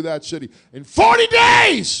 Walked through that city. In 40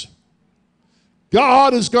 days,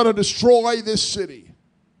 God is going to destroy this city.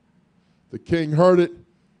 The king heard it.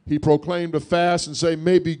 He proclaimed a fast and say,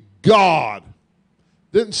 maybe God,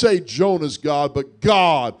 didn't say Jonah's God, but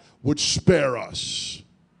God would spare us.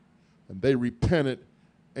 And they repented,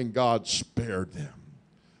 and God spared them.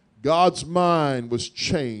 God's mind was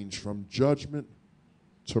changed from judgment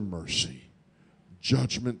to mercy.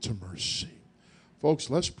 Judgment to mercy. Folks,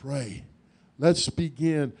 let's pray. Let's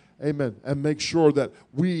begin, amen, and make sure that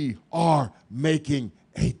we are making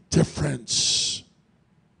a difference.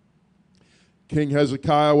 King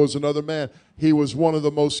Hezekiah was another man. He was one of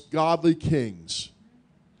the most godly kings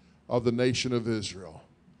of the nation of Israel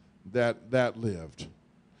that lived.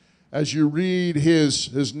 As you read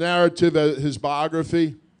his narrative, his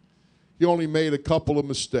biography, he only made a couple of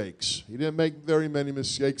mistakes. He didn't make very many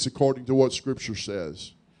mistakes according to what Scripture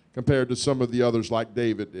says, compared to some of the others like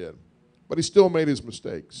David did. But he still made his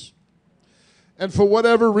mistakes. And for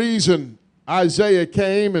whatever reason, Isaiah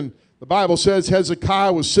came, and the Bible says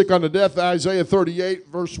Hezekiah was sick unto death, Isaiah 38,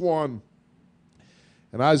 verse 1.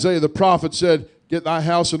 And Isaiah the prophet said, get thy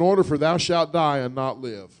house in order, for thou shalt die and not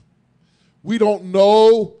live. We don't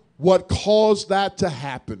know what caused that to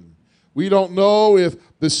happen. We don't know if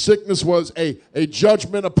the sickness was a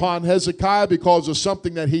judgment upon Hezekiah because of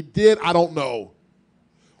something that he did. I don't know.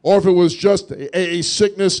 Or if it was just a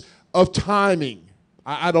sickness of timing.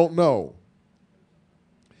 I don't know.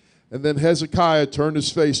 And then Hezekiah turned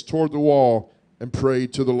his face toward the wall and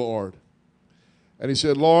prayed to the Lord. And he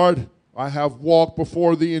said, Lord, I have walked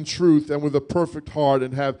before thee in truth and with a perfect heart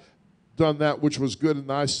and have done that which was good in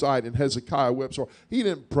thy sight. And Hezekiah wept sore. He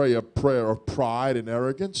didn't pray a prayer of pride and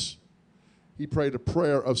arrogance. He prayed a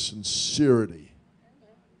prayer of sincerity.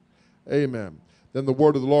 Amen. Then the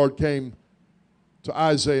word of the Lord came to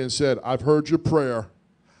Isaiah and said, I've heard your prayer.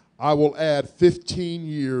 I will add 15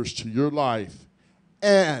 years to your life.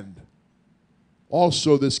 And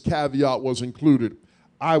also this caveat was included.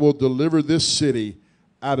 I will deliver this city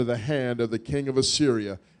out of the hand of the king of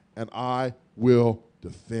Assyria, and I will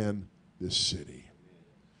defend this city.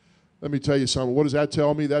 Let me tell you something. What does that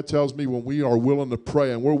tell me? That tells me when we are willing to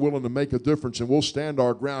pray and we're willing to make a difference and we'll stand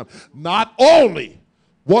our ground, not only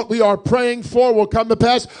what we are praying for will come to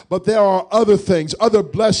pass, but there are other things, other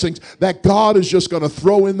blessings that God is just going to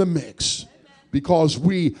throw in the mix because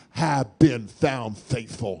we have been found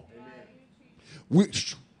faithful.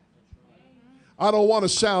 I don't want to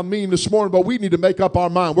sound mean this morning, but we need to make up our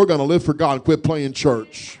mind. We're going to live for God and quit playing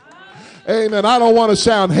church. Amen. I don't want to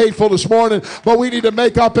sound hateful this morning, but we need to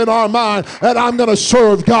make up in our mind that I'm going to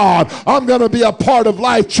serve God. I'm going to be a part of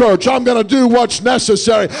Life Church. I'm going to do what's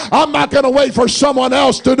necessary. I'm not going to wait for someone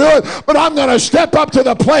else to do it, but I'm going to step up to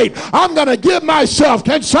the plate. I'm going to give myself.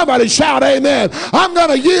 Can somebody shout amen? I'm going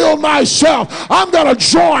to yield myself. I'm going to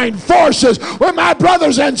join forces with my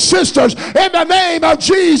brothers and sisters in the name of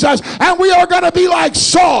Jesus, and we are going to be like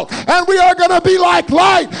salt, and we are going to be like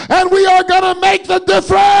light, and we are going to make the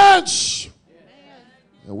difference.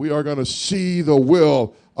 And we are going to see the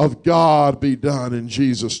will of God be done in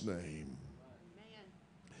Jesus' name.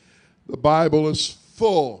 The Bible is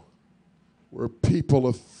full where people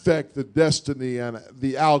affect the destiny and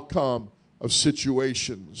the outcome of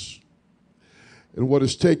situations. And what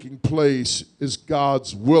is taking place is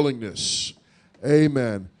God's willingness,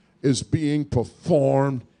 amen, is being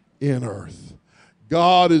performed in earth.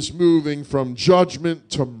 God is moving from judgment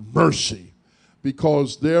to mercy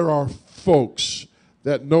because there are folks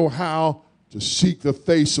that know how to seek the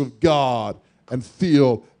face of God and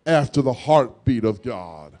feel after the heartbeat of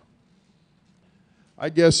God. I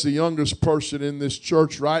guess the youngest person in this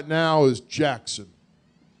church right now is Jackson.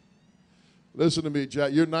 Listen to me,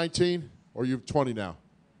 Jack. You're 19 or you're 20 now?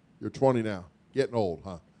 You're 20 now. Getting old,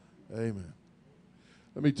 huh? Amen.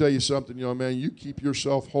 Let me tell you something, young man. You keep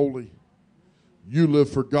yourself holy. You live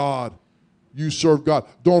for God. You serve God.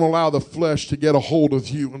 Don't allow the flesh to get a hold of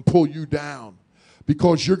you and pull you down,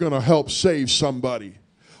 because you're going to help save somebody.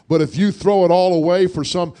 But if you throw it all away for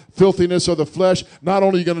some filthiness of the flesh, not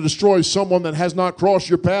only are you going to destroy someone that has not crossed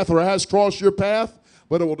your path or has crossed your path,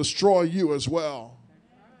 but it will destroy you as well.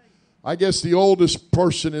 I guess the oldest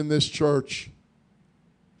person in this church,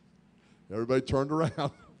 everybody turned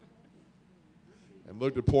around and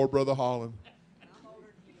looked at poor Brother Holland.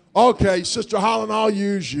 Okay, Sister Holland, I'll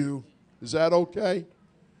use you. Is that okay?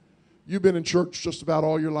 You've been in church just about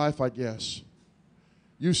all your life, I guess.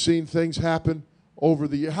 You've seen things happen over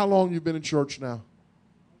the year. How long you been in church now?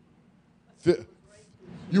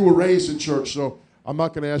 You were raised in church, so I'm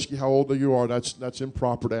not going to ask you how old you are. That's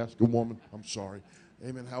improper to ask a woman. I'm sorry.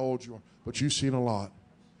 Amen, how old you are. But you've seen a lot.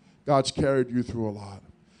 God's carried you through a lot.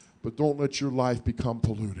 But don't let your life become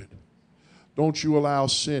polluted. Don't you allow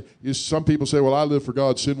sin. Some people say, well, I live for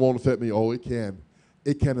God. Sin won't affect me. Oh, it can.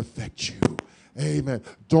 It can affect you. Amen.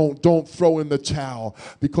 Don't throw in the towel,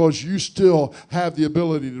 because you still have the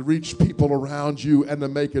ability to reach people around you and to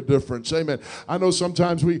make a difference. Amen. I know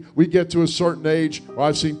sometimes we get to a certain age, or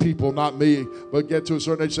I've seen people, not me, but get to a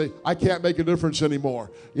certain age, say, I can't make a difference anymore.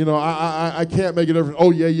 You know, I can't make a difference.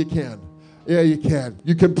 Oh, yeah, you can. Yeah, you can.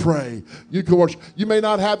 You can pray. You can worship. You may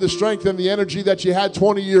not have the strength and the energy that you had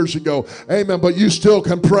 20 years ago. Amen. But you still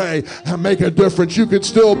can pray and make a difference. You can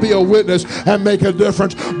still be a witness and make a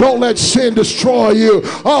difference. Don't let sin destroy you.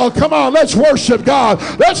 Oh, come on. Let's worship God.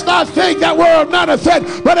 Let's not think that we're of none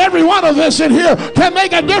effect, but every one of us in here can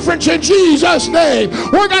make a difference in Jesus' name.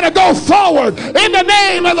 We're going to go forward in the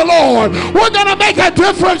name of the Lord. We're going to make a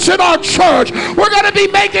difference in our church. We're going to be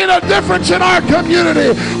making a difference in our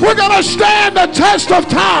community. We're going to stand the test of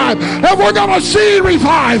time, and we're going to see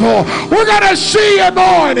revival. We're going to see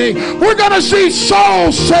anointing. We're going to see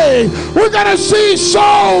souls saved. We're going to see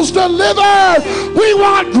souls delivered. We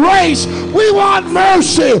want grace. We want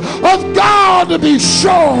mercy of God to be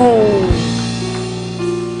shown.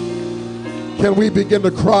 Can we begin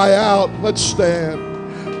to cry out? Let's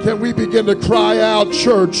stand. Can we begin to cry out,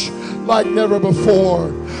 church, like never before?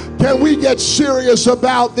 Can we get serious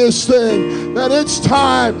about this thing? That it's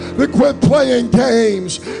time to quit playing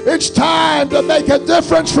games. It's time to make a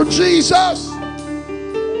difference for Jesus.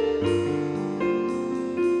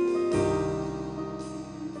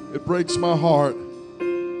 It breaks my heart.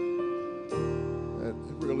 It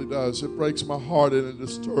really does. It breaks my heart and it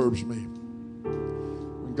disturbs me.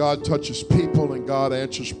 When God touches people and God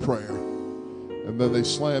answers prayer, and then they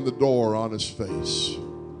slam the door on his face.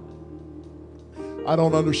 I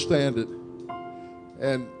don't understand it,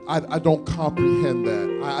 and I don't comprehend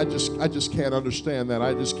that. I just can't understand that.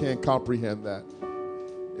 I just can't comprehend that.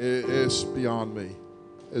 It's beyond me.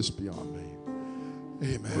 It's beyond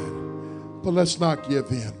me. Amen. But let's not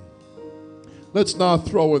give in. Let's not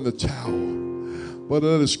throw in the towel, but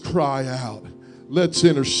let us cry out. Let's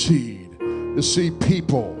intercede to see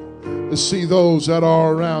people, to see those that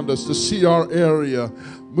are around us, to see our area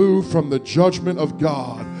move from the judgment of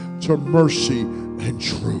God to mercy and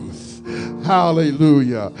truth.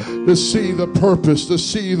 Hallelujah. To see the purpose, to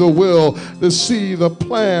see the will, to see the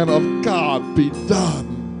plan of God be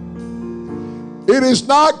done. It is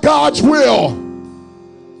not God's will.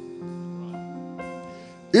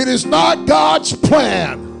 It is not God's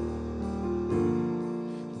plan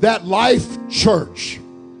that Life Church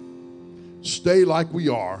stay like we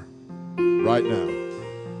are right now.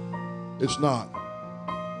 It's not.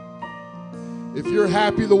 If you're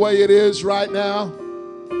happy the way it is right now,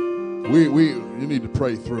 you need to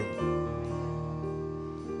pray through.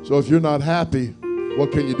 So if you're not happy,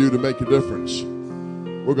 what can you do to make a difference?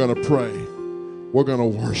 We're going to pray. We're going to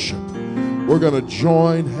worship. We're going to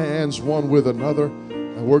join hands one with another,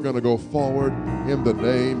 and we're going to go forward in the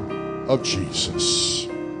name of Jesus.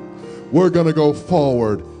 We're going to go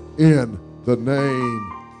forward in the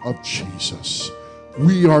name of Jesus.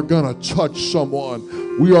 We are going to touch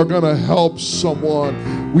someone. We are going to help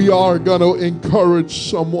someone. We are going to encourage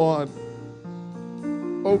someone.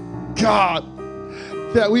 Oh God,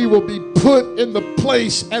 that we will be put in the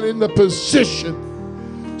place and in the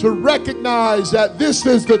position to recognize that this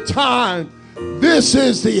is the time, this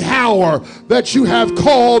is the hour that you have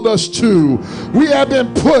called us to. We have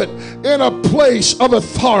been put in a place of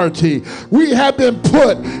authority. We have been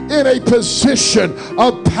put in a position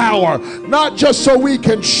of power, not just so we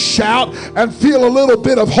can shout and feel a little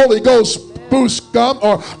bit of Holy Ghost goosebumps,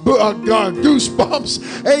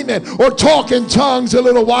 amen, or talk in tongues a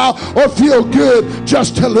little while, or feel good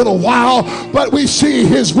just a little while, but we see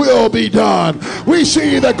his will be done. We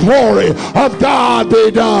see the glory of God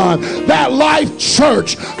be done. That Life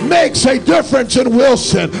Church makes a difference in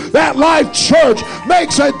Wilson. That Life Church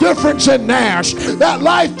makes a difference in Nash. That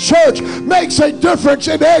Life Church makes a difference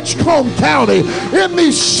in Edgecombe County, in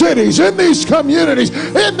these cities, in these communities,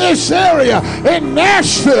 in this area, in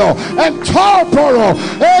Nashville and Tarboro,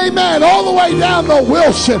 amen, all the way down to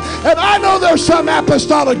Wilson. And I know there's some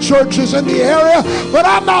apostolic churches in the area, but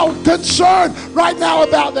I'm not concerned right now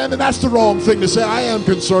about them, and that's the wrong thing to say. I am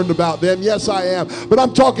concerned about them, yes I am, but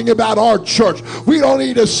I'm talking about our church. We don't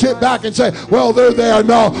need to sit back and say, well, they're there.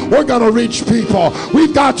 No, we're going to reach people.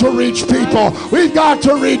 We've got to reach people. We've got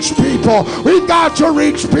to reach people. We've got to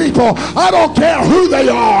reach people. I don't care who they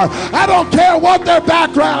are. I don't care what their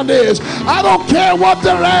background is. I don't care what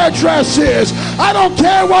their address is. I don't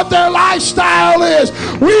care what their lifestyle is.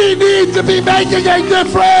 We need to be making a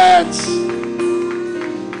difference.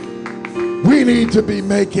 We need to be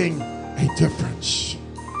making a difference,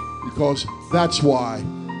 because that's why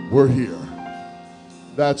we're here.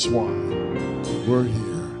 That's why we're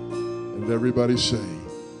here. And everybody say,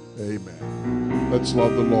 amen. Let's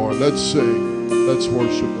love the Lord. Let's sing. Let's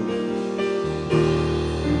worship the Lord.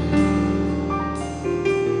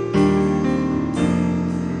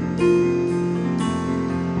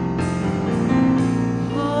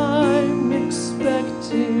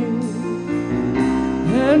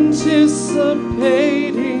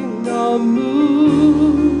 Anticipating a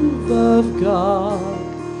move of God.